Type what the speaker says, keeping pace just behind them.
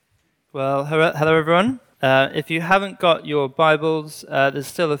Well, hello everyone. If you haven't got your Bibles, there's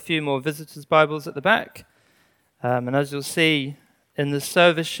still a few more visitors' Bibles at the back. And as you'll see in the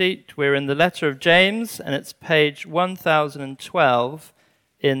service sheet, we're in the letter of James, and it's page 1012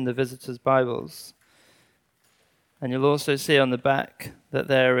 in the visitors' Bibles. And you'll also see on the back that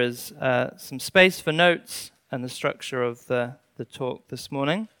there is some space for notes and the structure of the talk this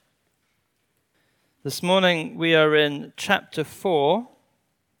morning. This morning we are in chapter 4,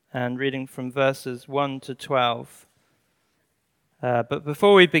 and reading from verses 1 to 12. But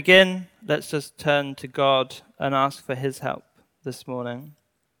before we begin, let's just turn to God and ask for his help this morning.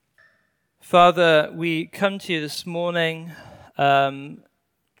 Father, we come to you this morning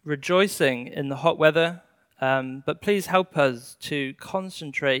rejoicing in the hot weather, but please help us to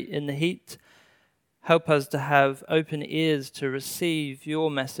concentrate in the heat. Help us to have open ears to receive your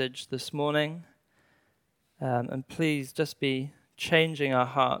message this morning. And please just be changing our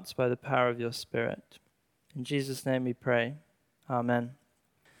hearts by the power of your Spirit. In Jesus' name we pray. Amen.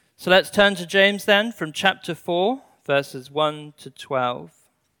 So let's turn to James then, from chapter 4, verses 1 to 12.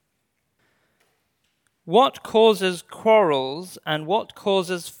 What causes quarrels and what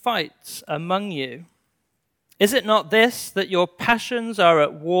causes fights among you? Is it not this, that your passions are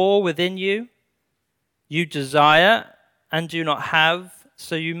at war within you? You desire and do not have,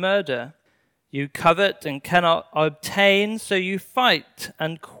 so you murder. You covet and cannot obtain, so you fight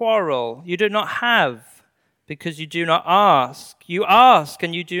and quarrel. You do not have, because you do not ask. You ask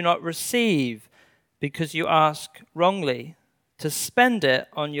and you do not receive, because you ask wrongly, to spend it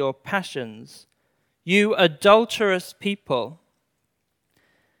on your passions. You adulterous people,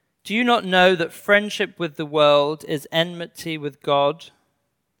 do you not know that friendship with the world is enmity with God?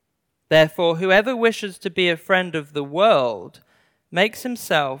 Therefore, whoever wishes to be a friend of the world makes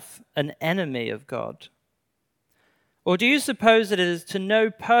himself an enemy of God. Or do you suppose it is to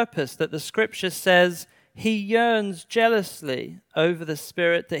no purpose that the Scripture says he yearns jealously over the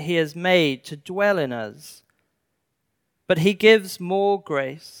Spirit that he has made to dwell in us? But he gives more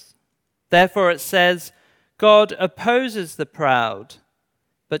grace. Therefore it says, God opposes the proud,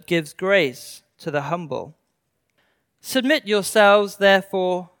 but gives grace to the humble. Submit yourselves,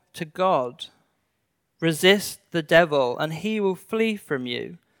 therefore, to God. Resist the devil, and he will flee from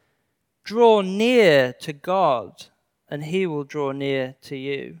you. Draw near to God, and he will draw near to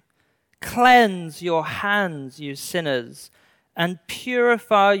you. Cleanse your hands, you sinners, and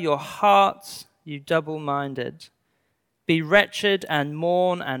purify your hearts, you double-minded. Be wretched and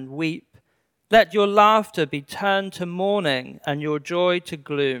mourn and weep. Let your laughter be turned to mourning and your joy to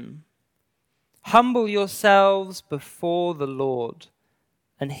gloom. Humble yourselves before the Lord,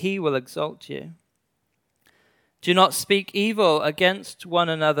 and he will exalt you. Do not speak evil against one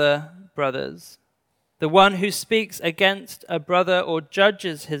another, brothers. The one who speaks against a brother or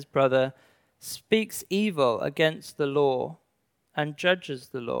judges his brother speaks evil against the law and judges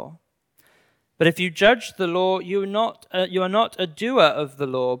the law. But if you judge the law, you are not a doer of the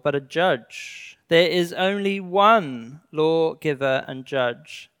law, but a judge. There is only one lawgiver and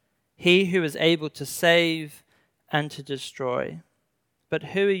judge, he who is able to save and to destroy. But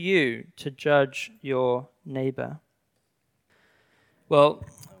who are you to judge your neighbor? Well,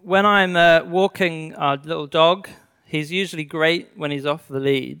 when I'm walking our little dog, he's usually great when he's off the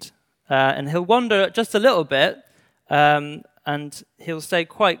lead. And he'll wander just a little bit, and he'll stay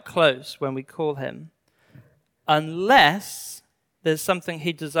quite close when we call him. Unless there's something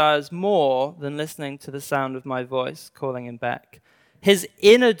he desires more than listening to the sound of my voice calling him back. His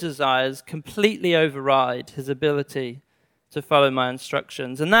inner desires completely override his ability to follow my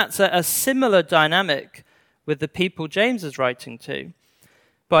instructions. And that's a similar dynamic with the people James is writing to.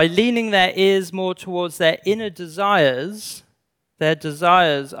 By leaning their ears more towards their inner desires, their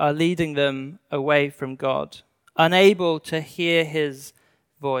desires are leading them away from God, unable to hear his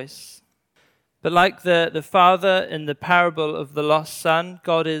voice. But like the father in the parable of the lost son,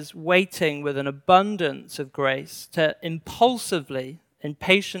 God is waiting with an abundance of grace to impulsively and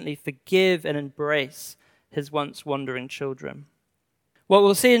patiently forgive and embrace his once wandering children. What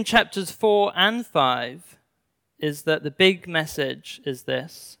we'll see in chapters 4 and 5 is that the big message is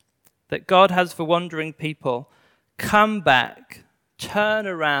this, that God has for wandering people, come back, turn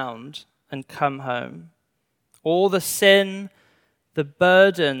around, and come home. All the sin, the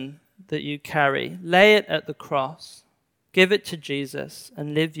burden that you carry, lay it at the cross, give it to Jesus,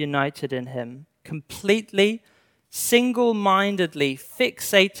 and live united in him, completely, single-mindedly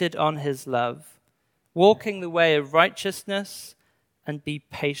fixated on his love, walking the way of righteousness, and be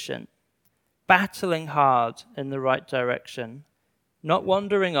patient, battling hard in the right direction, not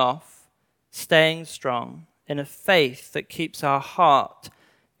wandering off, staying strong in a faith that keeps our heart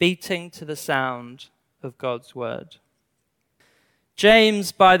beating to the sound of God's word.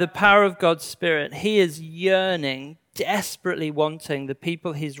 James, by the power of God's Spirit, he is yearning, desperately wanting the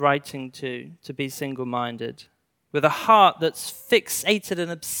people he's writing to be single-minded, with a heart that's fixated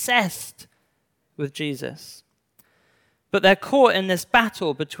and obsessed with Jesus. But they're caught in this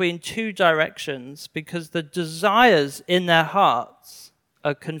battle between two directions because the desires in their hearts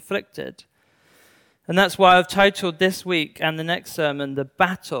are conflicted. And that's why I've titled this week and the next sermon, The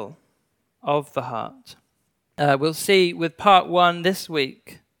Battle of the Heart. We'll see with part 1 this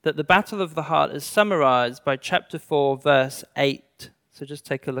week that the battle of the heart is summarized by chapter 4, verse 8. So just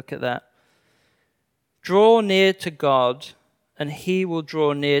take a look at that. Draw near to God, and he will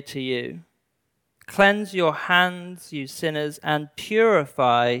draw near to you. Cleanse your hands, you sinners, and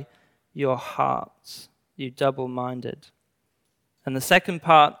purify your hearts, you double-minded. And the second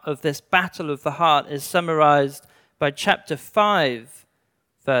part of this battle of the heart is summarized by chapter 5,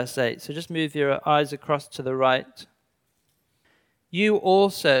 verse 8. So just move your eyes across to the right. You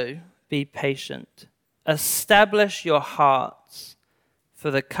also be patient. Establish your hearts, for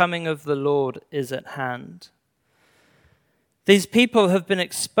the coming of the Lord is at hand. These people have been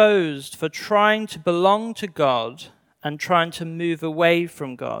exposed for trying to belong to God and trying to move away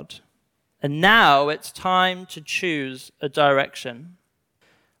from God. And now it's time to choose a direction.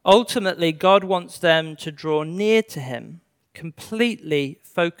 Ultimately, God wants them to draw near to him, completely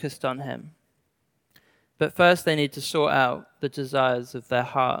focused on him. But first they need to sort out the desires of their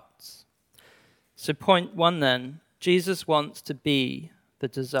hearts. So point 1 then, Jesus wants to be the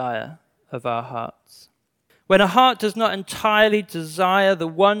desire of our hearts. When a heart does not entirely desire the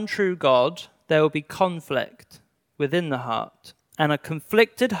one true God, there will be conflict within the heart. And a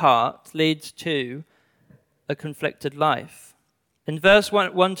conflicted heart leads to a conflicted life. In verse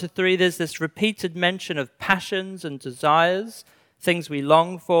 1 to 3, there's this repeated mention of passions and desires, things we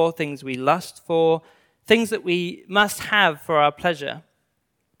long for, things we lust for, things that we must have for our pleasure.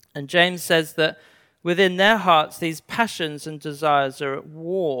 And James says that within their hearts, these passions and desires are at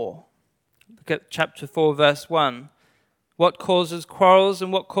war. Look at chapter 4, verse 1. What causes quarrels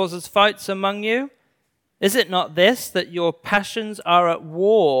and what causes fights among you? Is it not this, that your passions are at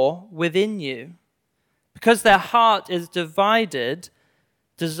war within you? Because their heart is divided,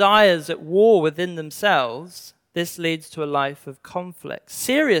 desires at war within themselves, this leads to a life of conflict,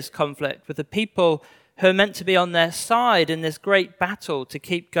 serious conflict with the people who are meant to be on their side in this great battle to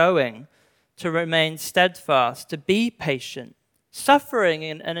keep going, to remain steadfast, to be patient, suffering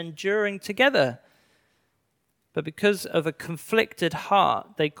and enduring together. But because of a conflicted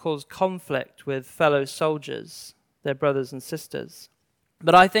heart, they cause conflict with fellow soldiers, their brothers and sisters.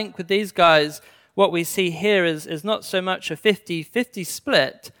 But I think with these guys, what we see here is not so much a 50-50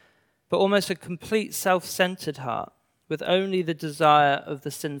 split, but almost a complete self-centered heart, with only the desire of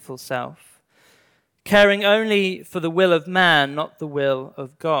the sinful self, caring only for the will of man, not the will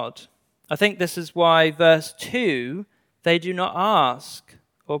of God. I think this is why verse 2, they do not ask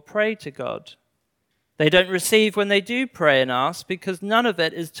or pray to God. They don't receive when they do pray and ask, because none of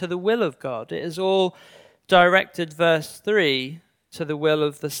it is to the will of God. It is all directed, verse 3, to the will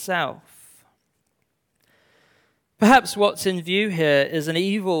of the self. Perhaps what's in view here is an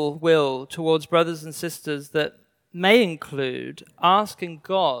evil will towards brothers and sisters that may include asking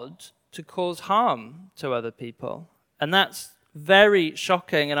God to cause harm to other people. And that's very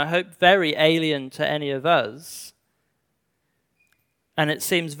shocking and I hope very alien to any of us. And it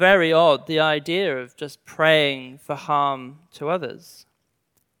seems very odd, the idea of just praying for harm to others.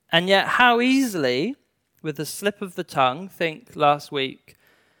 And yet how easily, with the slip of the tongue, think last week,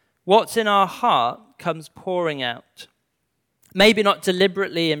 what's in our heart comes pouring out. Maybe not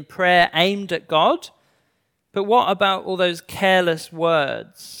deliberately in prayer aimed at God, but what about all those careless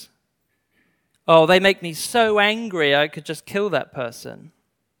words? Oh, they make me so angry I could just kill that person.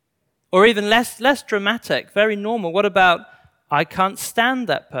 Or even less dramatic, very normal. What about, I can't stand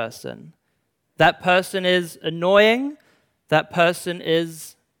that person. That person is annoying. That person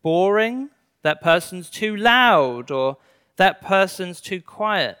is boring. That person's too loud. Or that person's too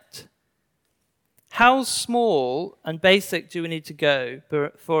quiet. How small and basic do we need to go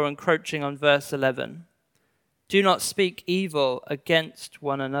before encroaching on verse 11? Do not speak evil against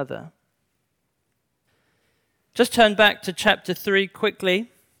one another. Just turn back to chapter 3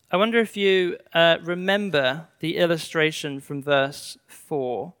 quickly. I wonder if you remember the illustration from verse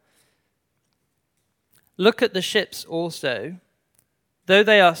 4. Look at the ships also. Though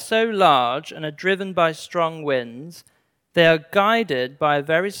they are so large and are driven by strong winds, they are guided by a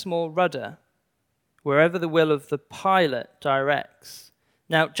very small rudder, wherever the will of the pilot directs.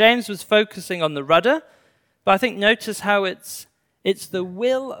 Now, James was focusing on the rudder, but I think notice how it's It's the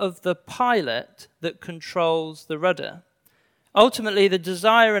will of the pilot that controls the rudder. Ultimately, the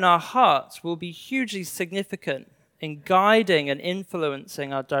desire in our hearts will be hugely significant in guiding and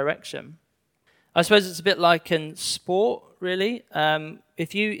influencing our direction. I suppose it's a bit like in sport, really.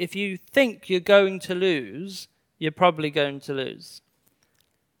 If you think you're going to lose, you're probably going to lose.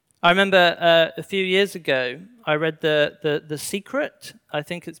 I remember a few years ago, I read The Secret. I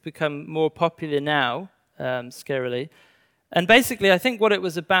think it's become more popular now, scarily. And basically, I think what it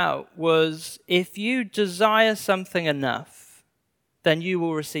was about was if you desire something enough, then you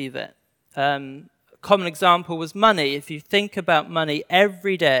will receive it. A common example was money. If you think about money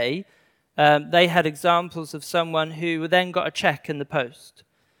every day, they had examples of someone who then got a check in the post.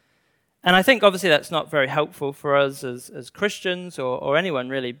 And I think obviously that's not very helpful for us as Christians or anyone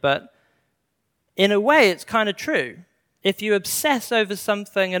really, but in a way it's kind of true. If you obsess over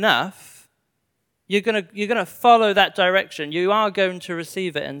something enough, you're going to follow that direction. You are going to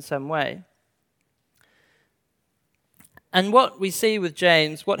receive it in some way. And what we see with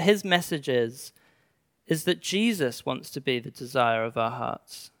James, what his message is that Jesus wants to be the desire of our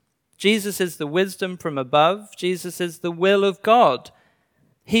hearts. Jesus is the wisdom from above. Jesus is the will of God.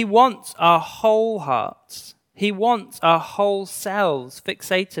 He wants our whole hearts. He wants our whole selves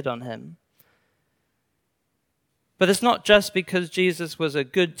fixated on him. But it's not just because Jesus was a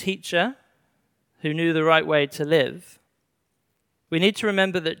good teacher who knew the right way to live. We need to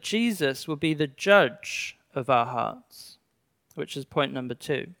remember that Jesus will be the judge of our hearts, which is point number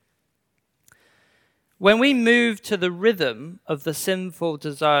 2. When we move to the rhythm of the sinful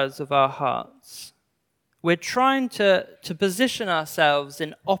desires of our hearts, we're trying to position ourselves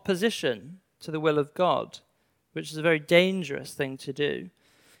in opposition to the will of God, which is a very dangerous thing to do.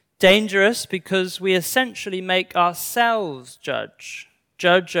 Dangerous because we essentially make ourselves judge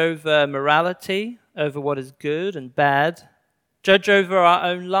over morality, over what is good and bad, judge over our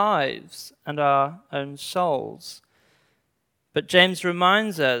own lives and our own souls. But James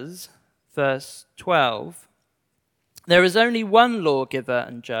reminds us, verse 12, there is only one lawgiver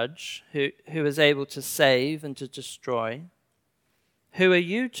and judge who is able to save and to destroy. Who are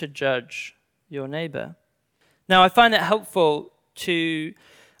you to judge your neighbor? Now, I find it helpful to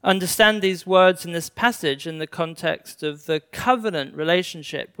understand these words in this passage in the context of the covenant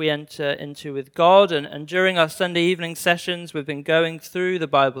relationship we enter into with God. And during our Sunday evening sessions, we've been going through the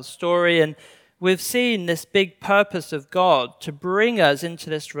Bible story, and we've seen this big purpose of God to bring us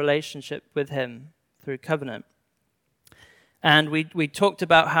into this relationship with him through covenant. And we talked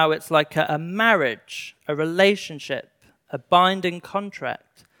about how it's like a marriage, a relationship, a binding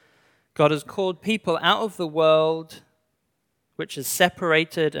contract. God has called people out of the world which is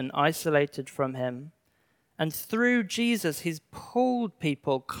separated and isolated from him. And through Jesus, he's pulled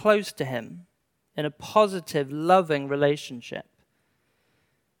people close to him in a positive, loving relationship.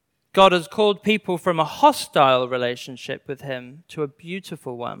 God has called people from a hostile relationship with him to a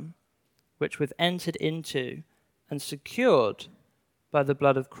beautiful one, which we've entered into and secured by the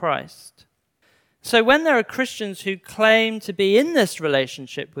blood of Christ. So when there are Christians who claim to be in this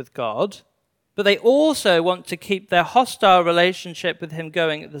relationship with God, but they also want to keep their hostile relationship with him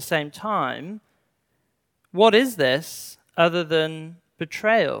going at the same time, what is this other than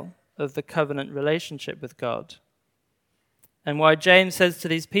betrayal of the covenant relationship with God? And why James says to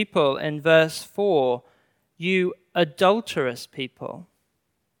these people in verse 4, you adulterous people,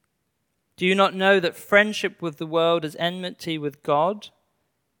 do you not know that friendship with the world is enmity with God?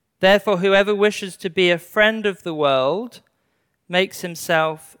 Therefore, whoever wishes to be a friend of the world makes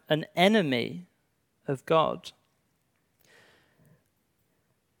himself an enemy of God.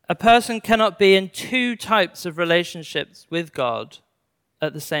 A person cannot be in two types of relationships with God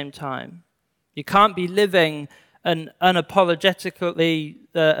at the same time. You can't be living an unapologetically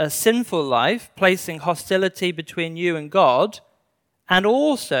a sinful life, placing hostility between you and God, and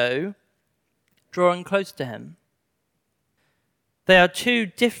also drawing close to him. They are two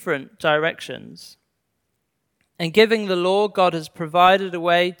different directions. And giving the law, God has provided a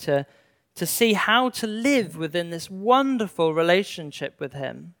way to see how to live within this wonderful relationship with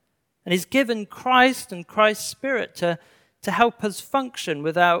him. And he's given Christ and Christ's Spirit to help us function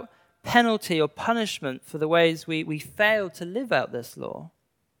without penalty or punishment for the ways we fail to live out this law.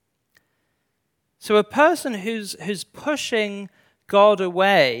 So a person who's pushing God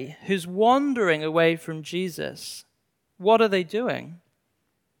away, who's wandering away from Jesus, what are they doing?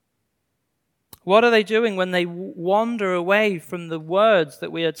 What are they doing when they wander away from the words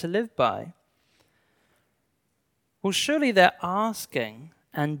that we are to live by? Well, surely they're asking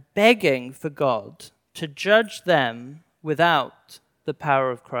and begging for God to judge them without the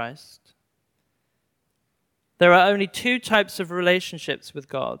power of Christ. There are only two types of relationships with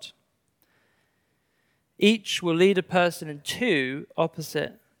God. Each will lead a person in two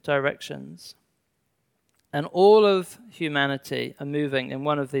opposite directions. And all of humanity are moving in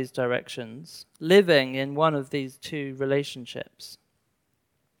one of these directions, living in one of these two relationships.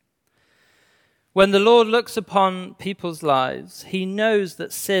 When the Lord looks upon people's lives, he knows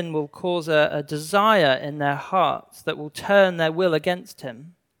that sin will cause a desire in their hearts that will turn their will against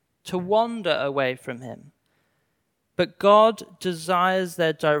him, to wander away from him. But God desires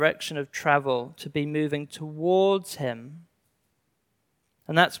their direction of travel to be moving towards him.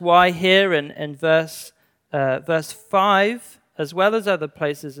 And that's why here in verse 5, as well as other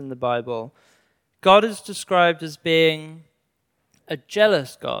places in the Bible, God is described as being a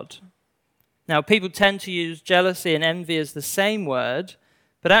jealous God. Now, people tend to use jealousy and envy as the same word,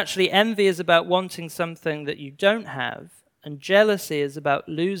 but actually envy is about wanting something that you don't have, and jealousy is about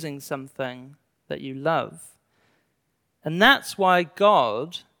losing something that you love. And that's why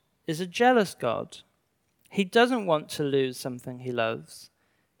God is a jealous God. He doesn't want to lose something he loves.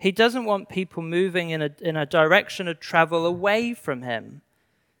 He doesn't want people moving in a direction of travel away from him.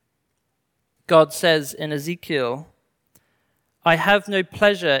 God says in Ezekiel, "I have no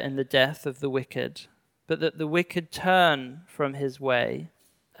pleasure in the death of the wicked, but that the wicked turn from his way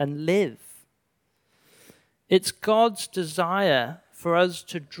and live." It's God's desire for us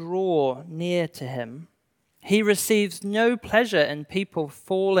to draw near to him. He receives no pleasure in people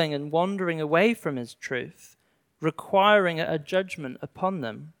falling and wandering away from his truth, requiring a judgment upon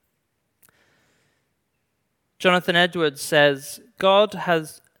them. Jonathan Edwards says, "God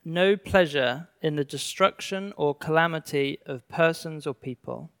has no pleasure in the destruction or calamity of persons or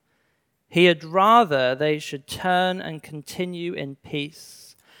people. He had rather they should turn and continue in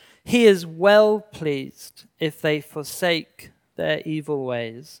peace. He is well pleased if they forsake their evil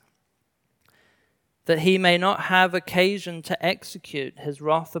ways, that he may not have occasion to execute his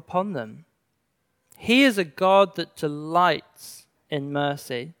wrath upon them. He is a God that delights in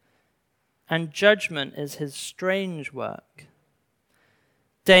mercy, and judgment is his strange work."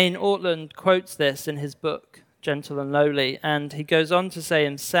 Dane Ortland quotes this in his book, Gentle and Lowly, and he goes on to say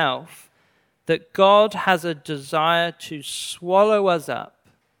himself that God has a desire to swallow us up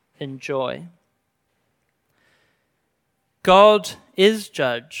in joy. God is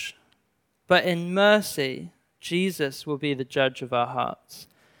judge, but in mercy, Jesus will be the judge of our hearts.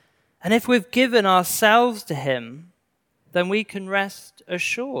 And if we've given ourselves to him, then we can rest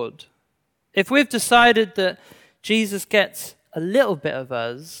assured. If we've decided that Jesus gets a little bit of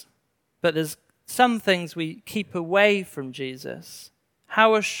us, but there's some things we keep away from Jesus,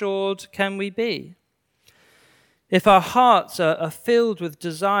 how assured can we be? If our hearts are filled with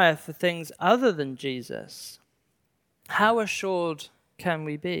desire for things other than Jesus, how assured can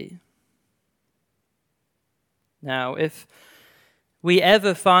we be? Now, if we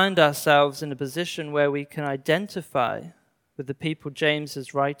ever find ourselves in a position where we can identify with the people James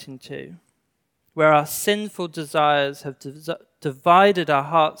is writing to, where our sinful desires have divided our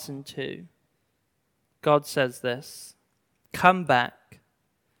hearts in two, God says this: "Come back,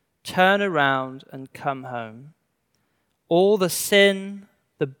 turn around and come home. All the sin,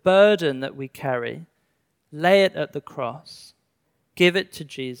 the burden that we carry, lay it at the cross, give it to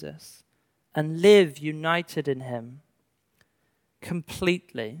Jesus, and live united in him,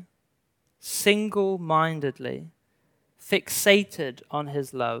 completely, single-mindedly, fixated on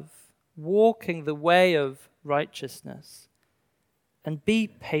his love, walking the way of righteousness, and be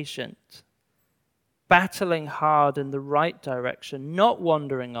patient, battling hard in the right direction, not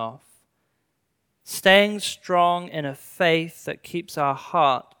wandering off, staying strong in a faith that keeps our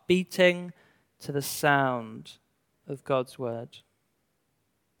heart beating to the sound of God's word."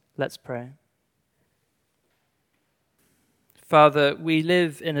 Let's pray. Father, we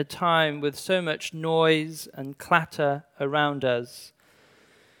live in a time with so much noise and clatter around us.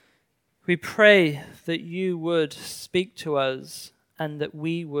 We pray that you would speak to us and that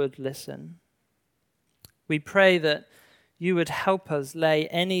we would listen. We pray that you would help us lay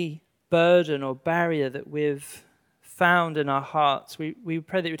any burden or barrier that we've found in our hearts. We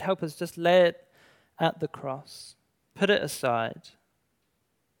pray that you would help us just lay it at the cross, put it aside.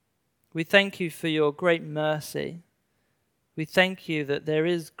 We thank you for your great mercy. We thank you that there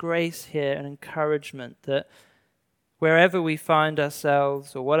is grace here and encouragement, that wherever we find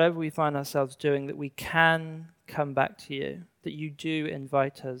ourselves or whatever we find ourselves doing, that we can come back to you, that you do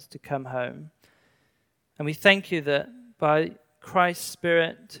invite us to come home. And we thank you that by Christ's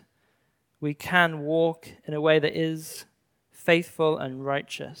Spirit, we can walk in a way that is faithful and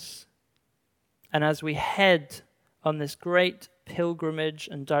righteous. And as we head on this great pilgrimage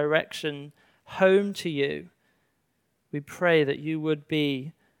and direction home to you, We pray that you would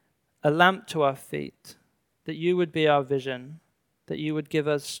be a lamp to our feet, that you would be our vision, that you would give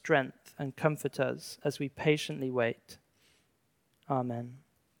us strength and comfort us as we patiently wait. Amen.